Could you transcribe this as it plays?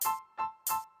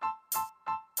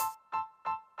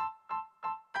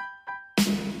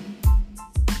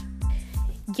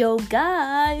Yo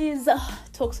guys,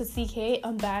 talks with CK.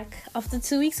 I'm back after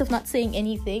 2 weeks of not saying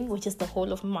anything, which is the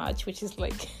whole of March, which is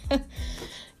like and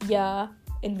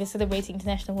we're celebrating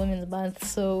International Women's Month,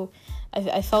 so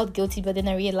I felt guilty, but then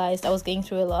I realized I was going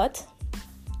through a lot.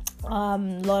 A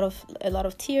lot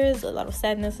of tears, a lot of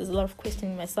sadness, there's a lot of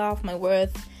questioning myself, my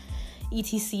worth,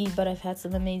 etc. But I've had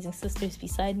some amazing sisters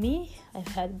beside me. I've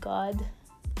had God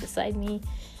beside me,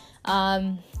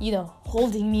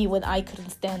 holding me when I couldn't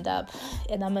stand up,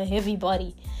 and I'm a heavy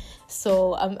body,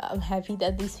 so I'm happy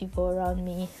that these people are around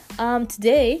me.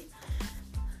 Today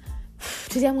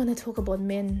I'm going to talk about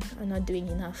men are not doing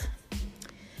enough.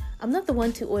 I'm not the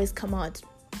one to always come out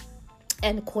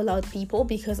and call out people,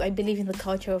 because I believe in the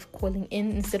culture of calling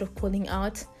in instead of calling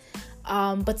out,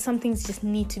 but some things just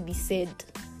need to be said,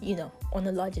 on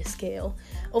a larger scale.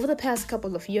 Over the past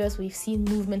couple of years, we've seen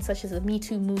movements such as the Me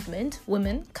Too movement,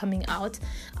 women coming out,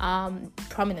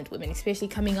 prominent women especially,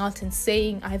 coming out and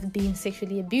saying, I've been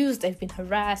sexually abused, I've been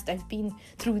harassed, I've been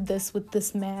through this with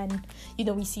this man.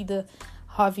 We see the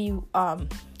Harvey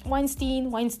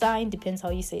Weinstein, depends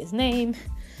how you say his name.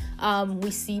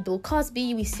 We see Bill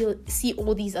Cosby, we see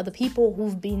all these other people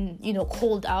who've been,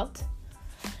 called out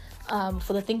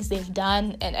for the things they've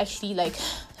done, and actually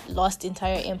lost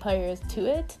entire empires to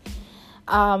it.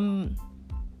 And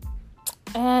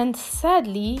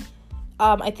sadly,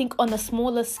 I think on a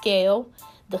smaller scale,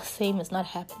 the same is not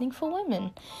happening for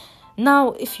women.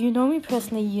 Now, if you know me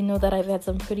personally, you know that I've had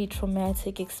some pretty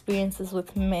traumatic experiences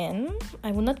with men.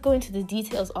 I will not go into the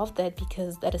details of that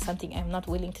because that is something I'm not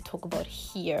willing to talk about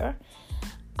here.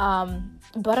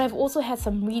 But I've also had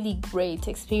some really great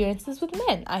experiences with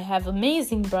men. I have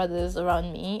amazing brothers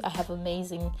around me. I have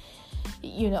amazing,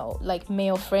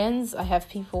 male friends. I have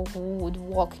people who would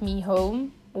walk me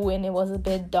home when it was a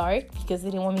bit dark because they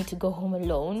didn't want me to go home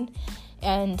alone.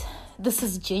 And this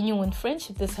is genuine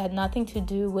friendship. This had nothing to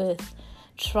do with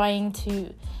trying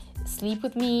to sleep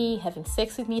with me, having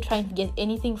sex with me, trying to get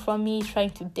anything from me,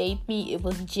 trying to date me. It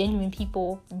was genuine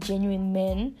people, genuine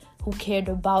men who cared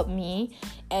about me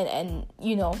and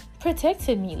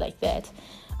protected me like that.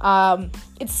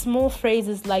 It's small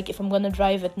phrases like, if I'm going to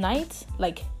drive at night,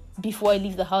 before I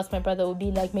leave the house, my brother would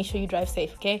be like, make sure you drive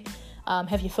safe, okay?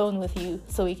 Have your phone with you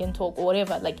so we can talk or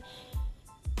whatever.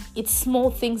 It's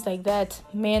small things like that,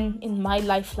 men in my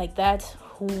life like that,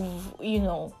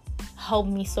 who've, helped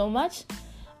me so much.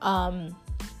 And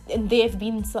they have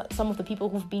been some of the people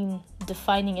who've been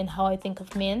defining in how I think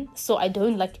of men. So I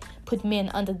don't put men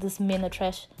under this men are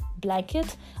trash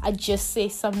blanket. I just say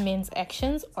some men's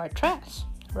actions are trash,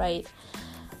 right?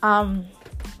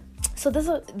 So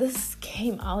this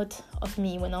came out of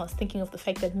me when I was thinking of the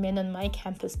fact that men on my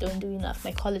campus don't do enough.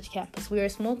 My college campus, we're a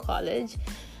small college,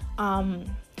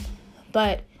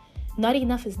 but not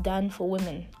enough is done for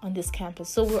women on this campus.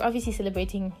 So we're obviously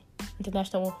celebrating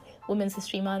International Women's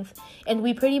History Month, and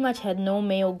we pretty much had no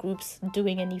male groups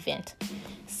doing an event.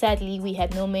 Sadly, we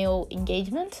had no male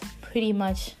engagement, pretty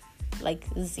much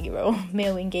zero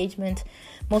male engagement.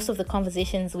 Most of the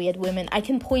conversations we had women. I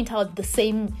can point out the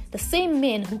same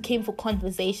men who came for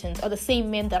conversations are the same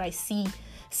men that I see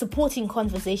supporting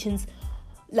conversations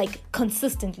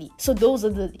consistently. So those are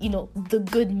the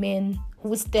good men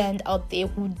who stand out there,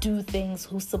 who do things,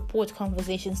 who support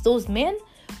conversations. Those men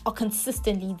are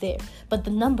consistently there, but the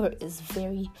number is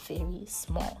very, very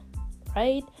small,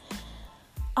 right?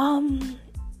 And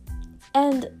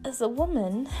as a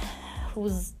woman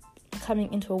who's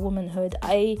coming into a womanhood,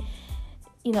 I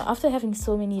after having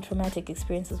so many traumatic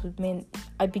experiences with men,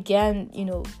 I began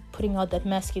putting out that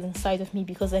masculine side of me,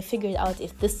 because I figured out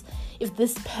if this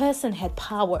person had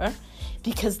power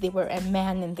because they were a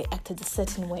man and they acted a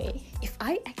certain way, if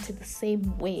I acted the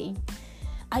same way,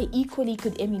 I equally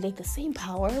could emulate the same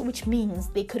power, which means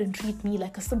they couldn't treat me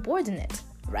like a subordinate,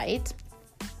 right?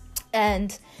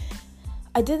 And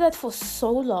I did that for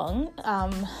so long,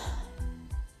 and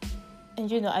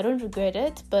I don't regret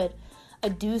it, but I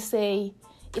do say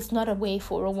it's not a way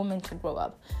for a woman to grow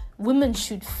up. Women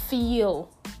should feel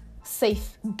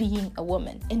safe being a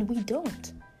woman, and we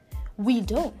don't,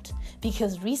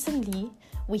 because recently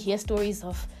we hear stories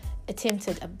of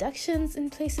attempted abductions in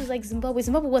places like Zimbabwe.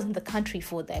 Zimbabwe wasn't the country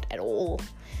for that at all,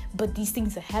 but these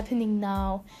things are happening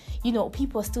now.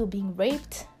 People are still being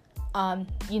raped.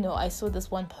 I saw this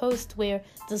one post where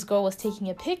this girl was taking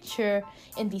a picture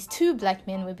and these two black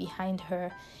men were behind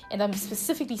her, and I'm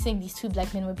specifically saying these two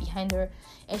black men were behind her,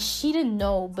 and she didn't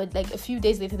know, but a few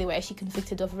days later they were actually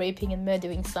convicted of raping and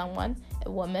murdering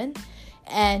a woman.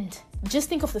 And just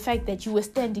think of the fact that you were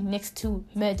standing next to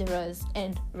murderers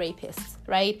and rapists,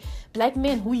 right? Black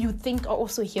men who you think are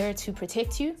also here to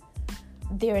protect you,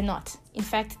 they're not. In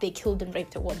fact, they killed and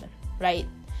raped a woman, right?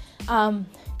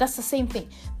 That's the same thing.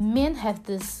 Men have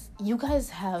this, you guys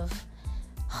have,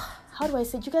 how do I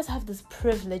say it? You guys have this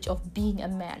privilege of being a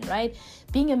man, right?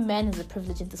 Being a man is a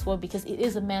privilege in this world because it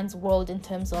is a man's world in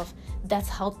terms of that's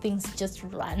how things just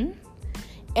run.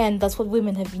 And that's what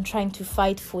women have been trying to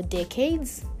fight for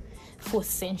decades, for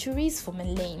centuries, for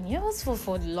millennia,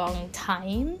 for a long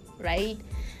time, right?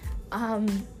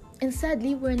 And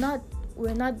sadly, we're not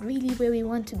really where we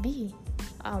want to be.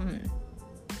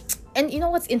 And you know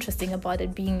what's interesting about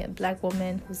it, being a black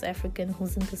woman who's African,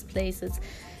 who's in this place,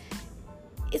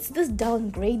 it's this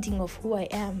downgrading of who I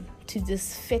am to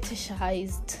this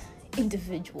fetishized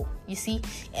individual, you see.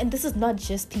 And this is not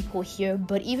just people here,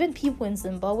 but even people in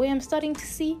Zimbabwe. I'm starting to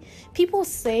see people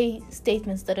say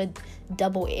statements that are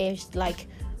double-edged, like,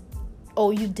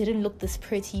 oh, you didn't look this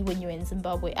pretty when you were in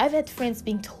Zimbabwe. I've had friends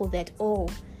being told that, oh,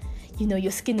 you know,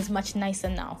 your skin is much nicer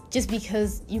now just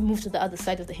because you moved to the other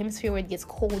side of the hemisphere where it gets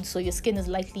cold, so your skin is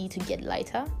likely to get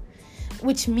lighter,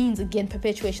 which means, again,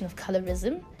 perpetuation of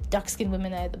colorism. Dark-skinned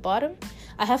women are at the bottom.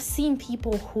 I have seen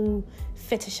people who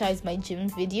fetishize my gym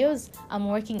videos. I'm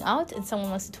working out and someone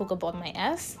wants to talk about my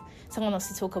ass. Someone wants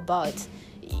to talk about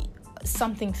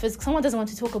something physical. Someone doesn't want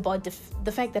to talk about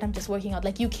the fact that I'm just working out.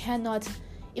 Like, you cannot...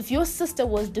 If your sister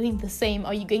was doing the same,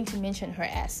 are you going to mention her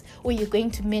ass? Or you're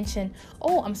going to mention,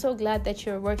 oh, I'm so glad that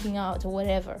you're working out, or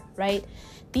whatever, right?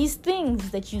 These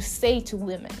things that you say to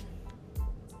women,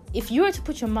 if you were to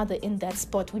put your mother in that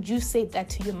spot, would you say that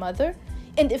to your mother?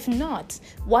 And if not,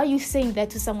 why are you saying that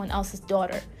to someone else's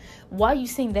daughter? Why are you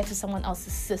saying that to someone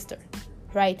else's sister,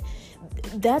 right?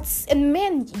 And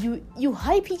men, you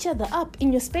hype each other up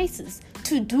in your spaces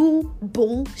to do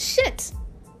bullshit.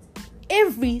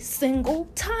 Every single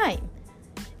time.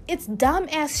 It's dumb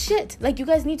ass shit. Like, you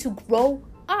guys need to grow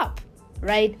up,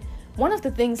 right? One of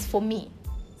the things for me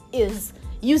is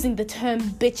using the term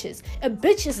bitches. A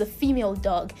bitch is a female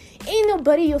dog. Ain't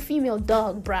nobody your female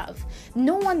dog, bruv.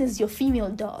 No one is your female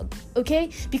dog, okay?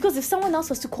 Because if someone else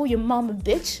was to call your mom a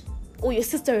bitch or your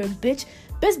sister a bitch,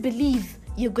 best believe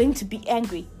you're going to be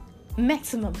angry.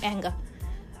 Maximum anger,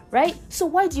 right? So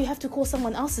why do you have to call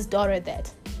someone else's daughter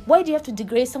that? Why do you have to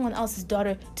degrade someone else's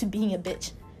daughter to being a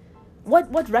bitch?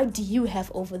 What right do you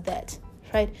have over that,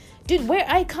 right? Dude, where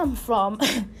I come from,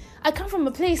 I come from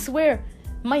a place where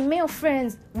my male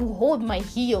friends will hold my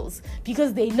heels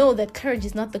because they know that courage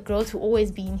is not the girl to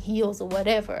always be in heels or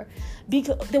whatever.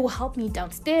 Because they will help me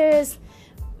downstairs.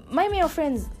 My male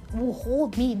friends will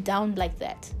hold me down like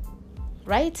that,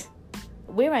 right?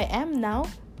 Where I am now,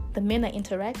 the men I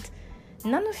interact,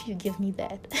 none of you give me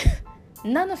that.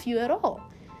 None of you at all.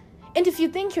 And if you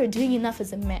think you're doing enough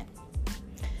as a man,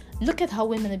 look at how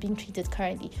women are being treated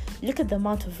currently. Look at the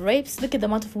amount of rapes. Look at the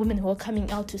amount of women who are coming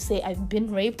out to say, I've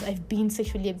been raped, I've been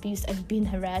sexually abused, I've been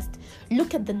harassed.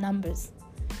 Look at the numbers.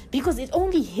 Because it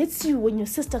only hits you when your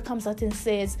sister comes out and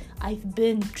says, I've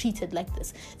been treated like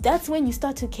this. That's when you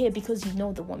start to care because you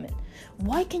know the woman.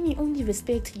 Why can you only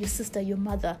respect your sister, your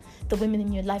mother, the women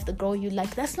in your life, the girl you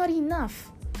like? That's not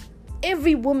enough.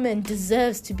 Every woman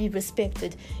deserves to be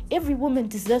respected. Every woman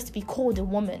deserves to be called a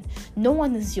woman. No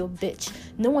one is your bitch.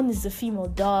 No one is a female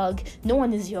dog. No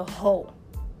one is your hoe.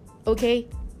 Okay?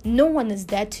 No one is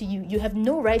that to you. You have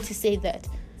no right to say that.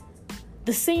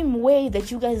 The same way that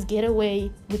you guys get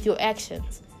away with your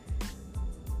actions.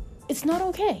 It's not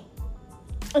okay.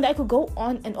 And I could go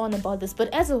on and on about this,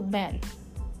 but as a man,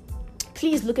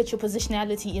 please look at your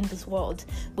positionality in this world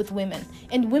with women.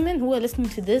 And women who are listening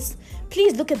to this,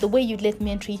 please look at the way you let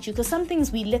men treat you, because some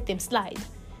things we let them slide.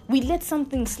 We let some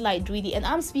things slide, really. And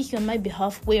I'm speaking on my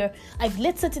behalf where I've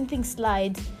let certain things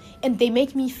slide and they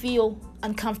make me feel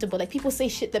uncomfortable. Like, people say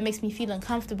shit that makes me feel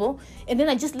uncomfortable, and then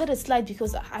I just let it slide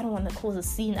because I don't want to cause a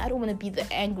scene. I don't want to be the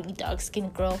angry,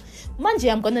 dark-skinned girl.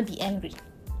 Manje, I'm going to be angry.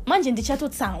 Manje, ndichato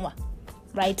tsangwa.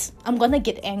 Right? I'm going to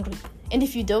get angry. And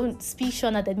if you don't speak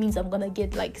Shona, that means I'm going to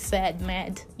get like sad,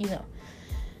 mad, you know.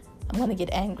 I'm going to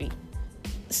get angry.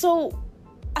 So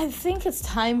I think it's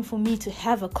time for me to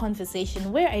have a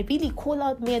conversation where I really call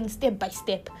out men step by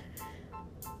step.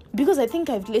 Because I think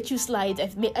I've let you slide.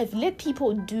 I've let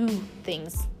people do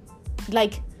things.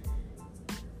 Like,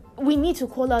 we need to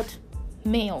call out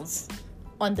males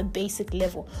on the basic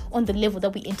level, on the level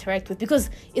that we interact with. Because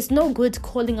it's no good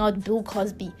calling out Bill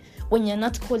Cosby when you're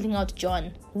not calling out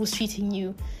John, who's treating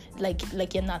you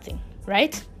like you're nothing,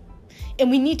 right? And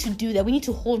we need to do that. We need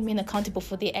to hold men accountable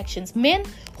for their actions. Men,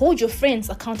 hold your friends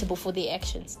accountable for their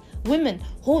actions. Women,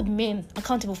 hold men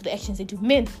accountable for the actions they do.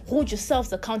 Men, hold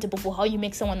yourselves accountable for how you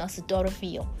make someone else's daughter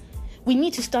feel. We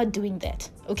need to start doing that,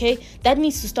 okay? That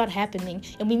needs to start happening,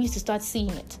 and we need to start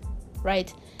seeing it,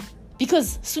 right?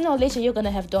 Because sooner or later, you're going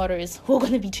to have daughters who are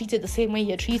going to be treated the same way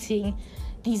you're treating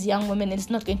these young women, it's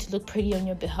not going to look pretty on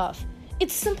your behalf.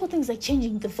 It's simple things like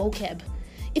changing the vocab.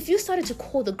 If you started to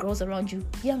call the girls around you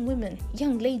young women,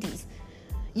 young ladies,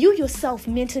 you yourself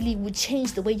mentally would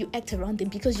change the way you act around them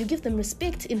because you give them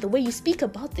respect in the way you speak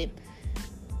about them.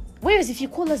 Whereas if you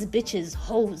call us bitches,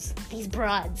 hoes, these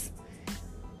broads,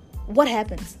 what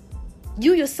happens?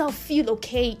 You yourself feel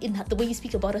okay in the way you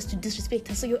speak about us to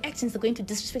disrespect us, so your actions are going to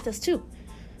disrespect us too.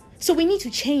 So we need to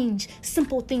change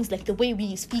simple things like the way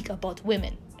we speak about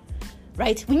women,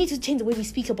 right? We need to change the way we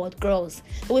speak about girls,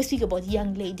 the way we speak about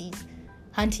young ladies.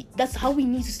 Auntie, that's how we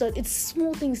need to start. It's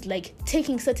small things like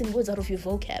taking certain words out of your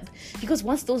vocab, because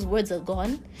once those words are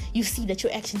gone, you see that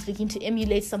your actions begin to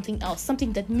emulate something else,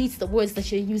 something that meets the words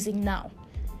that you're using now.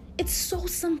 It's so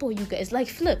simple, you guys. Like,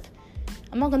 flip.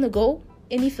 I'm not gonna go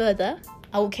any further.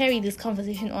 I will carry this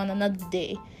conversation on another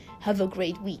day. Have a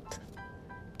great week.